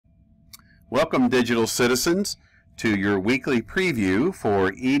Welcome, digital citizens, to your weekly preview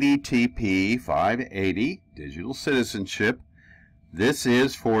for EDTP580, Digital Citizenship. This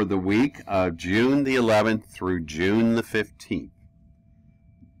is for the week of June the 11th through June the 15th.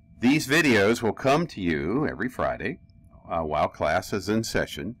 These videos will come to you every Friday while class is in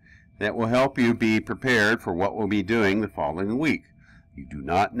session. That will help you be prepared for what we'll be doing the following week. You do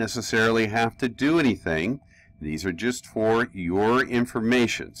not necessarily have to do anything. These are just for your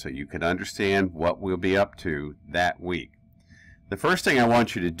information so you can understand what we'll be up to that week. The first thing I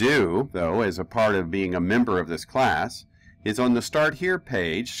want you to do, though, as a part of being a member of this class, is on the Start Here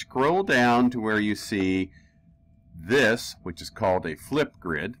page, scroll down to where you see this, which is called a flip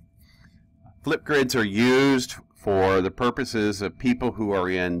grid. Flip grids are used for the purposes of people who are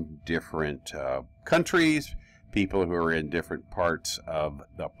in different countries, people who are in different parts of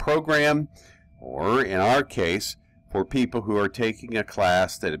the program, or in our case, for people who are taking a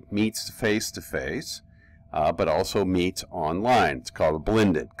class that meets face-to-face, but also meets online. It's called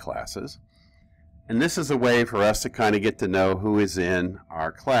blended classes. And this is a way for us to kind of get to know who is in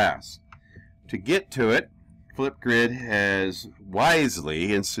our class. To get to it, Flipgrid has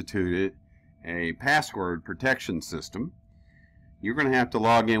wisely instituted a password protection system. You're going to have to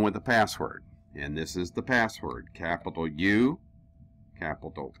log in with a password. And this is the password: capital U,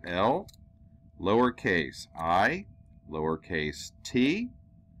 capital L, lowercase I, lowercase t,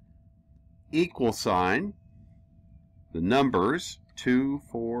 equal sign, the numbers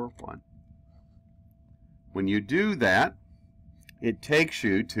 241. When you do that, it takes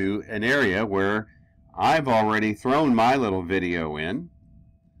you to an area where I've already thrown my little video in,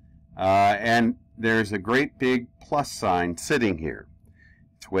 and there's a great big plus sign sitting here.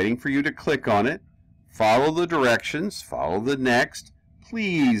 It's waiting for you to click on it, follow the directions, follow the next.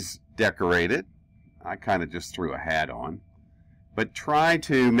 Please decorate it. I kind of just threw a hat on. But try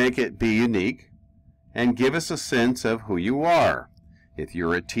to make it be unique and give us a sense of who you are. If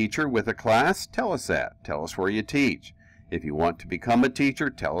you're a teacher with a class, tell us that. Tell us where you teach. If you want to become a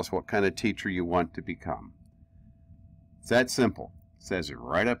teacher, tell us what kind of teacher you want to become. It's that simple. It says it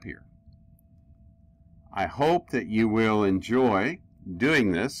right up here. I hope that you will enjoy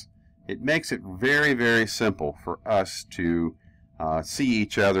doing this. It makes it very, very simple for us to see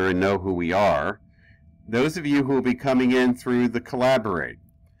each other and know who we are. Those of you who will be coming in through the Collaborate,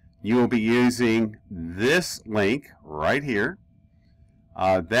 you will be using this link right here.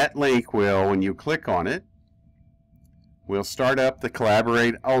 That link will, when you click on it, will start up the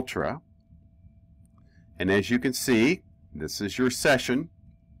Collaborate Ultra. And as you can see, this is your session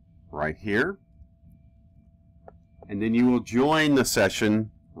right here. And then you will join the session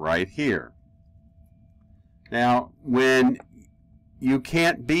right here. Now, when you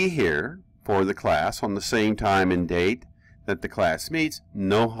can't be here for the class on the same time and date that the class meets,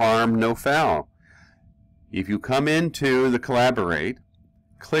 no harm, no foul. If you come into the Collaborate,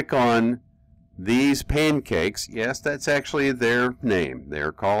 click on these pancakes. Yes, that's actually their name.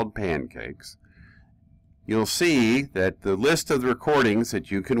 They're called pancakes. You'll see that the list of the recordings that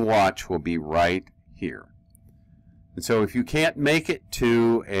you can watch will be right here. And so if you can't make it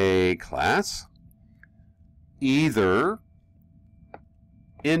to a class, either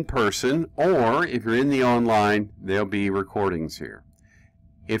in person or if you're in the online, there'll be recordings here.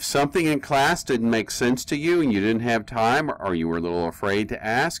 If something in class didn't make sense to you and you didn't have time, or you were a little afraid to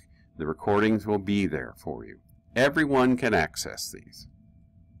ask, the recordings will be there for you. Everyone can access these.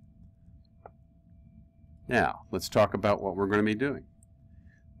 Now, let's talk about what we're going to be doing.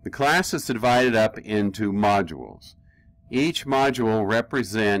 The class is divided up into modules. Each module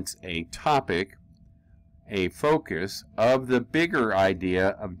represents a topic, a focus of the bigger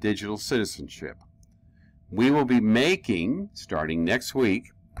idea of digital citizenship. We will be making, starting next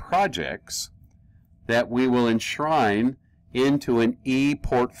week, projects that we will enshrine into an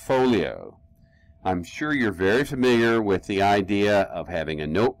e-portfolio. I'm sure you're very familiar with the idea of having a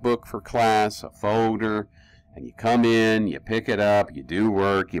notebook for class, a folder, and you come in, you pick it up, you do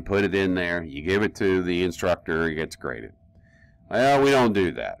work, you put it in there, you give it to the instructor, it gets graded. Well, we don't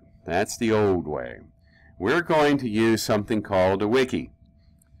do that. That's the old way. We're going to use something called a wiki.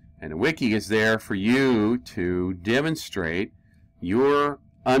 And a wiki is there for you to demonstrate your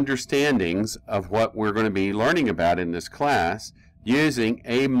understandings of what we're going to be learning about in this class using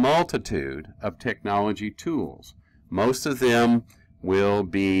a multitude of technology tools. Most of them will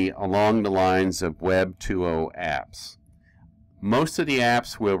be along the lines of Web 2.0 apps. Most of the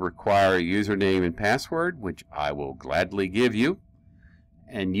apps will require a username and password, which I will gladly give you,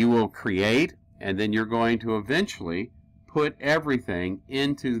 and you will create, and then you're going to eventually put everything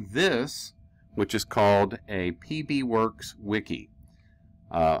into this, which is called a PBWorks wiki.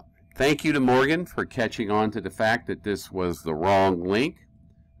 Thank you to Morgan for catching on to the fact that this was the wrong link.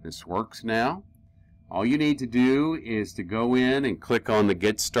 This works now. All you need to do is to go in and click on the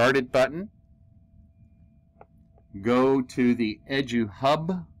Get Started button. Go to the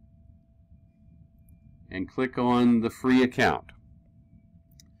EduHub and click on the free account.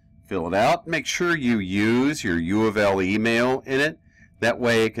 Fill it out. Make sure you use your U of L email in it. That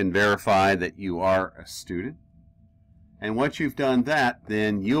way it can verify that you are a student. And once you've done that,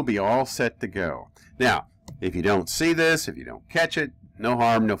 then you'll be all set to go. Now, if you don't see this, if you don't catch it, no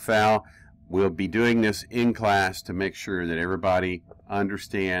harm, no foul. We'll be doing this in class to make sure that everybody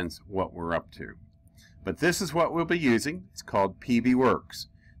understands what we're up to. But this is what we'll be using. It's called PBWorks.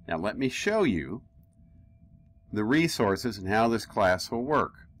 Now let me show you the resources and how this class will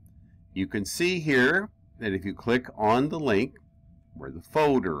work. You can see here that if you click on the link where the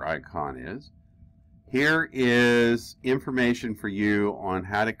folder icon is, here is information for you on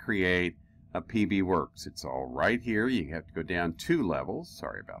how to create a PBWorks. It's all right here. You have to go down 2 levels.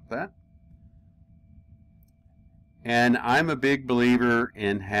 Sorry about that. And I'm a big believer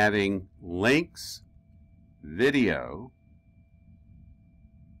in having links, video,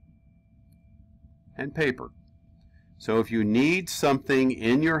 and paper. So if you need something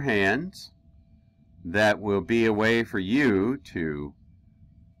in your hands that will be a way for you to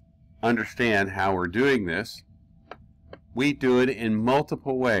understand how we're doing this, we do it in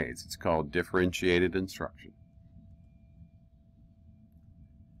multiple ways. It's called differentiated instruction.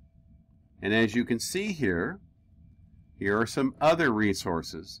 And as you can see here, here are some other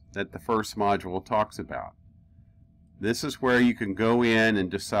resources that the first module talks about. This is where you can go in and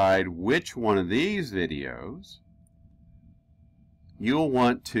decide which one of these videos you'll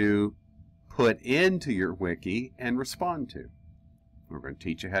want to put into your wiki and respond to. We're going to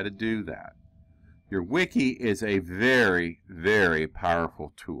teach you how to do that. Your wiki is a very, very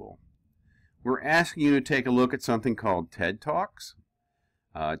powerful tool. We're asking you to take a look at something called TED Talks.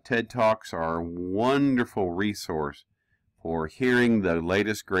 TED Talks are a wonderful resource for hearing the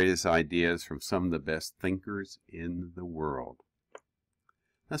latest, greatest ideas from some of the best thinkers in the world.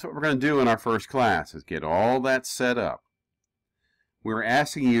 That's what we're going to do in our first class, is get all that set up. We're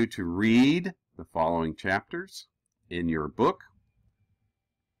asking you to read the following chapters in your book.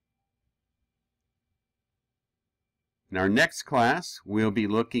 In our next class, we'll be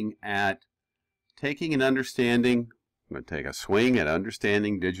looking at taking an understanding, I'm going to take a swing at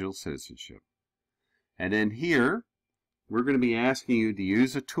understanding digital citizenship. And then here, we're going to be asking you to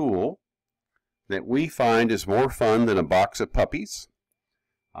use a tool that we find is more fun than a box of puppies.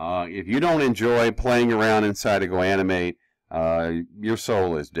 If you don't enjoy playing around inside of GoAnimate, your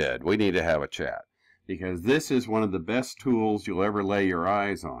soul is dead. We need to have a chat, because this is one of the best tools you'll ever lay your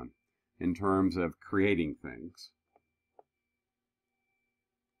eyes on in terms of creating things.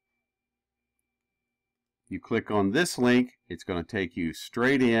 You click on this link, it's going to take you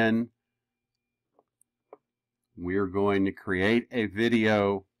straight in. We're going to create a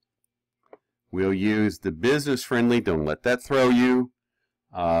video. We'll use the business-friendly, don't let that throw you.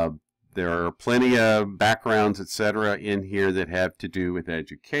 There are plenty of backgrounds, etc. in here that have to do with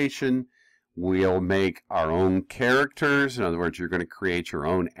education. We'll make our own characters. In other words, you're going to create your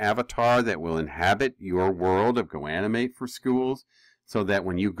own avatar that will inhabit your world of GoAnimate for Schools, so that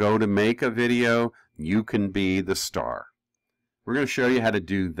when you go to make a video, you can be the star. We're going to show you how to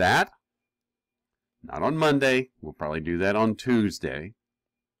do that. Not on Monday. We'll probably do that on Tuesday.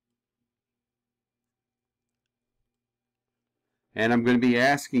 And I'm going to be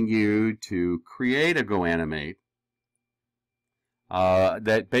asking you to create a GoAnimate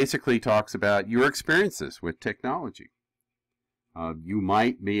that basically talks about your experiences with technology. You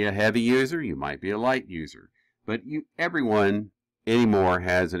might be a heavy user, you might be a light user, but everyone anymore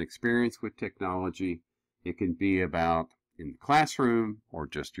has an experience with technology. It can be about in the classroom or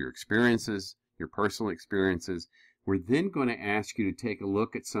just your experiences, your personal experiences. We're then going to ask you to take a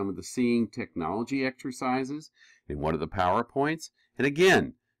look at some of the Seeing Technology exercises in one of the PowerPoints, and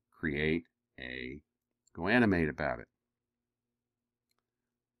again, create a GoAnimate about it.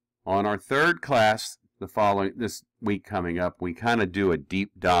 On our third class, this week coming up, we kind of do a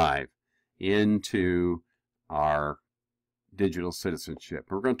deep dive into our digital citizenship.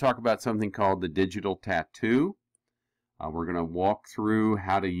 We're going to talk about something called the digital tattoo. We're going to walk through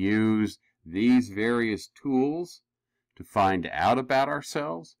how to use these various tools to find out about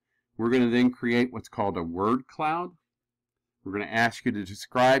ourselves. We're going to then create what's called a word cloud. We're going to ask you to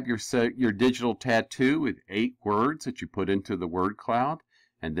describe your digital tattoo with 8 words that you put into the word cloud,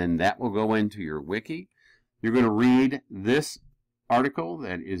 and then that will go into your wiki. You're going to read this article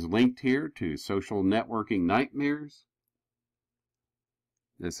that is linked here to Social Networking Nightmares.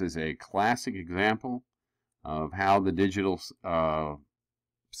 This is a classic example of how the digital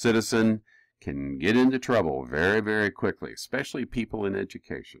citizen can get into trouble very, very quickly, especially people in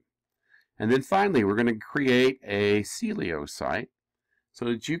education. And then finally, we're going to create a Celio site so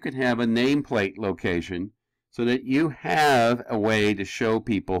that you can have a nameplate location so that you have a way to show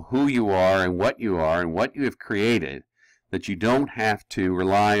people who you are and what you have created, that you don't have to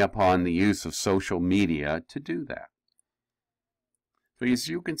rely upon the use of social media to do that. So as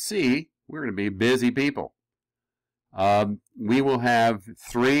you can see, we're going to be busy people. We will have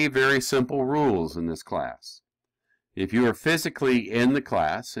 3 very simple rules in this class. If you are physically in the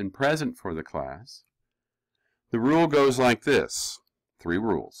class and present for the class, the rule goes like this. 3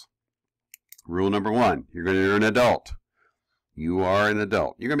 rules. Rule number 1, you're an adult. You are an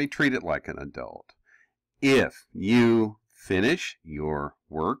adult. You're going to be treated like an adult. If you finish your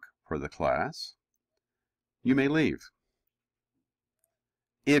work for the class, you may leave.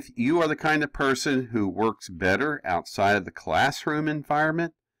 If you are the kind of person who works better outside of the classroom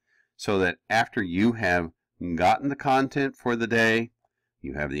environment, so that after you have gotten the content for the day,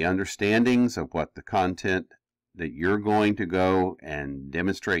 you have the understandings of what the content that you're going to go and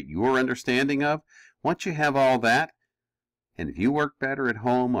demonstrate your understanding of, once you have all that, and if you work better at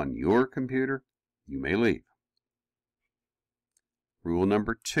home on your computer, you may leave. Rule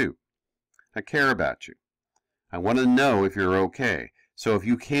number 2, I care about you. I want to know if you're okay. So if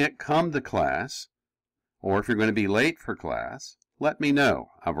you can't come to class, or if you're going to be late for class, let me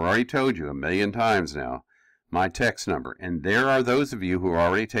know. I've already told you 1,000,000 times now my text number, and there are those of you who are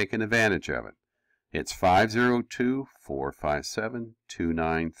already taking advantage of it. It's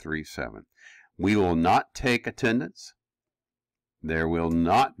 502-457-2937. We will not take attendance. There will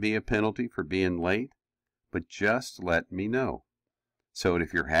not be a penalty for being late, but just let me know. So that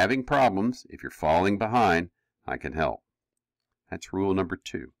if you're having problems, if you're falling behind, I can help. That's rule number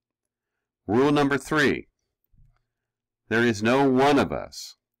 2. Rule number 3, there is no one of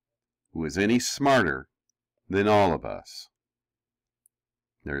us who is any smarter than all of us.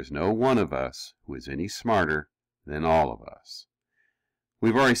 There is no one of us who is any smarter than all of us.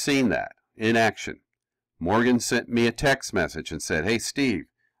 We've already seen that in action. Morgan sent me a text message and said, hey Steve,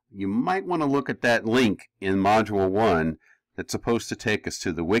 you might want to look at that link in Module 1 that's supposed to take us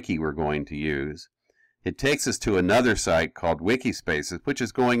to the wiki we're going to use. It takes us to another site called Wikispaces, which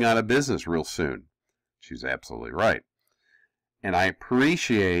is going out of business real soon. She's absolutely right. And I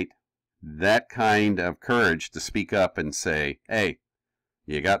appreciate that kind of courage to speak up and say, hey,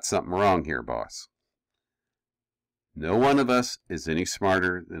 you got something wrong here, boss. No one of us is any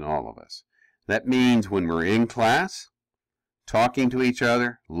smarter than all of us. That means when we're in class, talking to each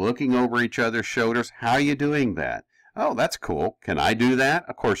other, looking over each other's shoulders, how are you doing that? Oh, that's cool. Can I do that?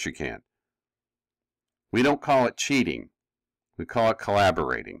 Of course you can. We don't call it cheating. We call it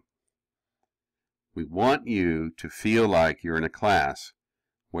collaborating. We want you to feel like you're in a class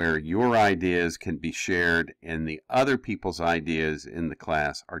where your ideas can be shared and the other people's ideas in the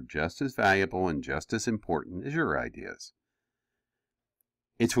class are just as valuable and just as important as your ideas.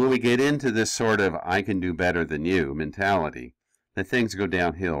 It's when we get into this sort of I can do better than you mentality that things go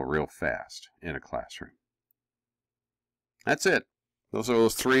downhill real fast in a classroom. That's it. Those are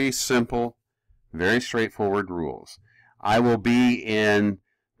those 3 simple, very straightforward rules. I will be in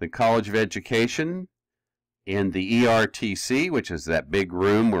the College of Education in the ERTC, which is that big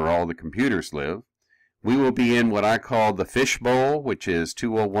room where all the computers live. We will be in what I call the fishbowl, which is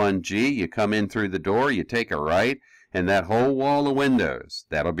 201G. You come in through the door, you take a right, and that whole wall of windows,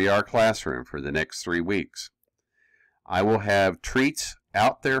 that'll be our classroom for the next 3 weeks. I will have treats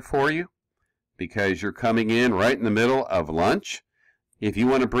out there for you because you're coming in right in the middle of lunch. If you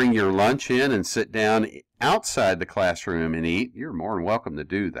want to bring your lunch in and sit down outside the classroom and eat, you're more than welcome to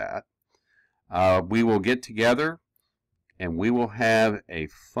do that. We will get together and we will have a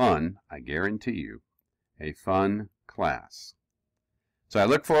fun, I guarantee you, a fun class. So I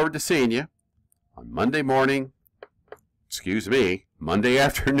look forward to seeing you on Monday morning, Monday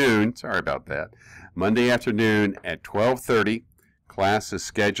afternoon, sorry about that, Monday afternoon at 12:30. Class is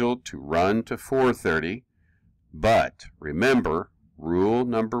scheduled to run to 4:30, but remember, rule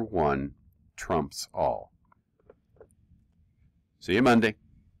number 1 trumps all. See you Monday.